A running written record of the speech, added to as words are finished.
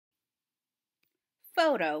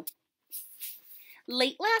Photo.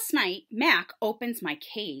 Late last night, Mac opens my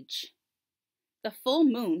cage. The full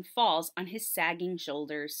moon falls on his sagging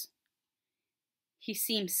shoulders. He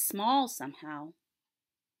seems small somehow.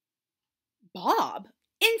 Bob,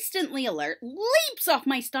 instantly alert, leaps off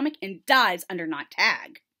my stomach and dives under not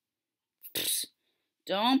tag. Psst,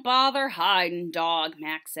 don't bother hiding, dog,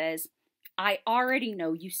 Mac says. I already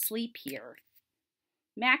know you sleep here.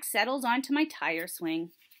 Mac settles onto my tire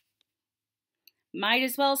swing. Might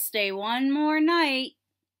as well stay one more night.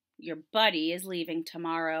 Your buddy is leaving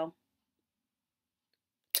tomorrow.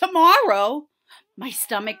 Tomorrow? My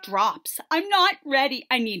stomach drops. I'm not ready.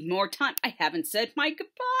 I need more time. I haven't said my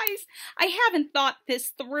goodbyes. I haven't thought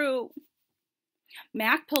this through.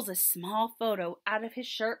 Mac pulls a small photo out of his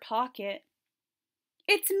shirt pocket.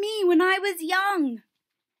 It's me when I was young.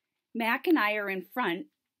 Mac and I are in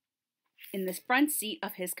the front seat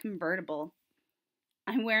of his convertible.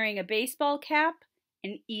 I'm wearing a baseball cap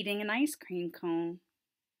and eating an ice cream cone.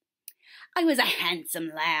 I was a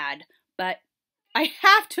handsome lad, but I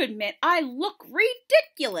have to admit I look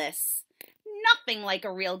ridiculous. Nothing like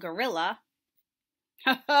a real gorilla.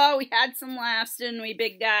 Oh, we had some laughs, didn't we,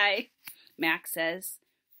 big guy? Mac says.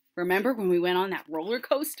 Remember when we went on that roller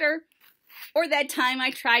coaster? Or that time I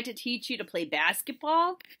tried to teach you to play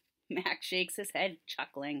basketball? Mac shakes his head,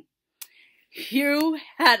 chuckling. You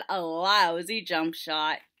had a lousy jump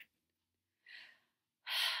shot.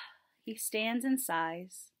 He stands and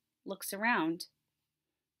sighs, looks around.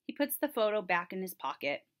 He puts the photo back in his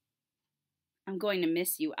pocket. I'm going to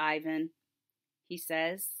miss you, Ivan, he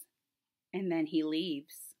says, and then he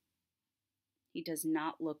leaves. He does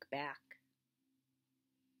not look back.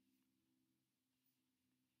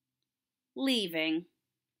 Leaving.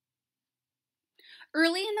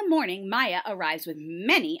 Early in the morning, Maya arrives with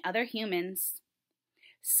many other humans.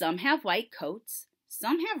 Some have white coats,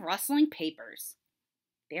 some have rustling papers.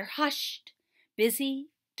 They're hushed, busy,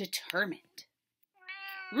 determined.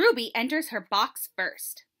 Ruby enters her box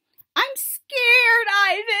first. I'm scared,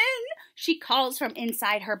 Ivan, she calls from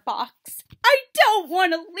inside her box. I don't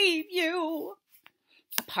want to leave you.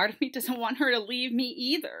 A part of me doesn't want her to leave me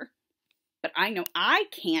either. But I know I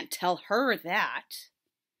can't tell her that.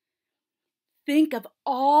 Think of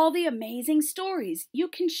all the amazing stories you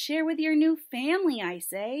can share with your new family, I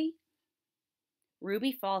say.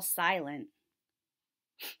 Ruby falls silent.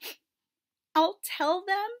 I'll tell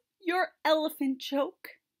them your elephant joke,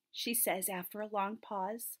 she says after a long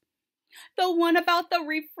pause. The one about the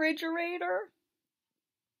refrigerator.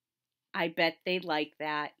 I bet they'd like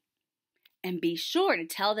that. And be sure to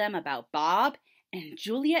tell them about Bob and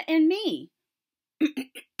Julia and me.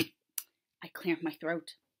 I clear my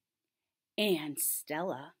throat. And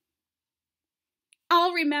Stella.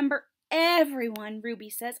 I'll remember everyone, Ruby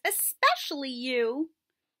says, especially you.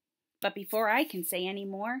 But before I can say any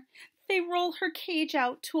more, they roll her cage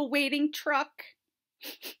out to a waiting truck.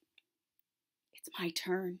 It's my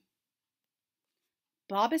turn.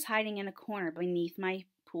 Bob is hiding in a corner beneath my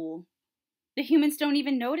pool. The humans don't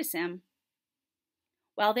even notice him.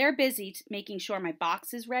 While they're busy making sure my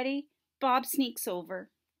box is ready, Bob sneaks over.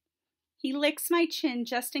 He licks my chin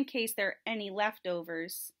just in case there are any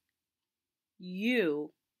leftovers.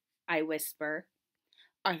 You, I whisper,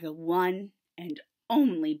 are the one and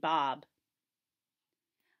only Bob.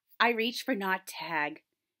 I reach for Not Tag.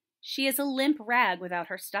 She is a limp rag without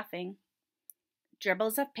her stuffing.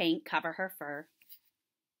 Dribbles of paint cover her fur.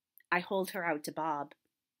 I hold her out to Bob.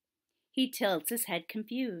 He tilts his head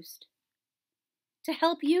confused. To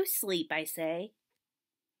help you sleep, I say.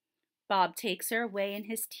 Bob takes her away in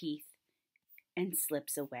his teeth and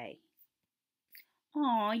slips away.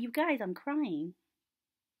 Aw, you guys, I'm crying.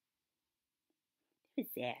 It was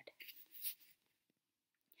sad.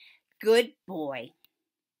 Good boy.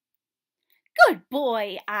 Good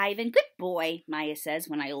boy, Ivan, good boy, Maya says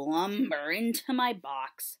when I lumber into my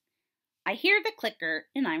box. I hear the clicker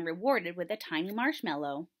and I'm rewarded with a tiny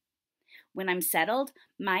marshmallow. When I'm settled,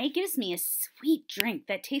 Maya gives me a sweet drink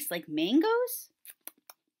that tastes like mangoes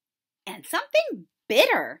and something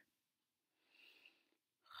bitter.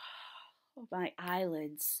 My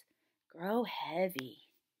eyelids grow heavy.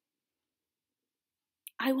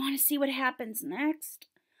 I want to see what happens next,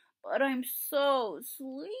 but I'm so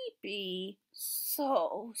sleepy,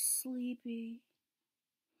 so sleepy.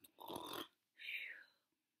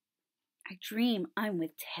 I dream I'm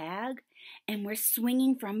with Tag and we're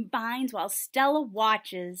swinging from vines while Stella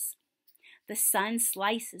watches. The sun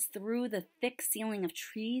slices through the thick ceiling of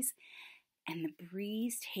trees and the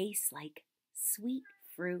breeze tastes like sweet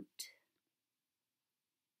fruit.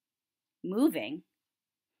 Moving.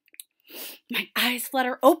 My eyes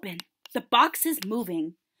flutter open. The box is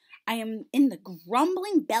moving. I am in the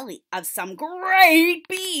grumbling belly of some great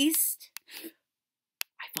beast.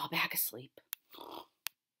 I fall back asleep.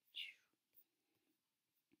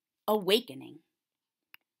 Awakening.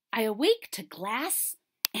 I awake to glass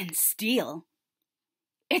and steel.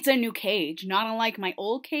 It's a new cage, not unlike my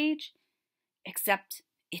old cage, except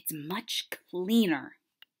it's much cleaner.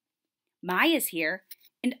 Maya's here,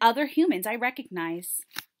 and other humans I recognize.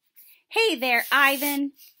 Hey there,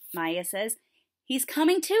 Ivan, Maya says. He's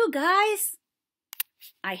coming too, guys.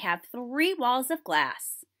 I have 3 walls of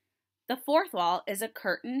glass. The 4th wall is a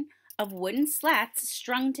curtain of wooden slats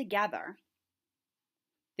strung together.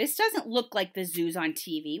 This doesn't look like the zoos on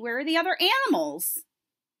TV. Where are the other animals?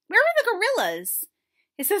 Where are the gorillas?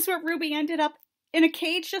 Is this where Ruby ended up? In a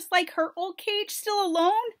cage just like her old cage, still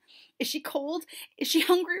alone? Is she cold? Is she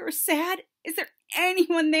hungry or sad? Is there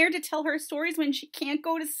anyone there to tell her stories when she can't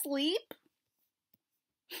go to sleep?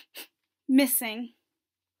 Missing.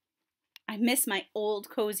 I miss my old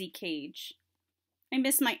cozy cage. I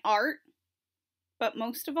miss my art. But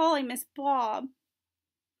most of all, I miss Bob.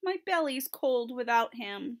 My belly's cold without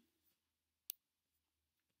him.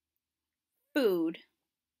 Food.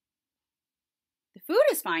 The food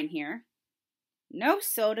is fine here. No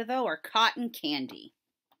soda, though, or cotton candy.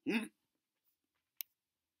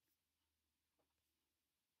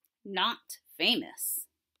 Not famous.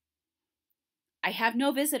 I have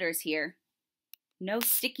no visitors here. No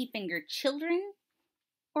sticky-fingered children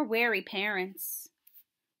or wary parents.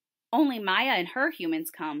 Only Maya and her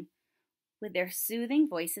humans come, with their soothing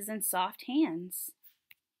voices and soft hands.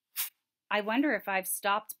 I wonder if I've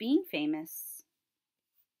stopped being famous.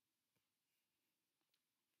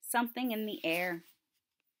 Something in the air.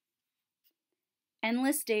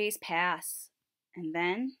 Endless days pass, and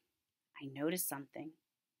then I notice something.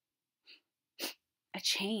 A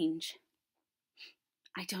change.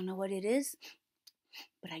 I don't know what it is,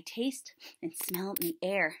 but I taste and smell it in the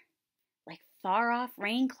air, like far-off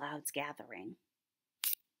rain clouds gathering.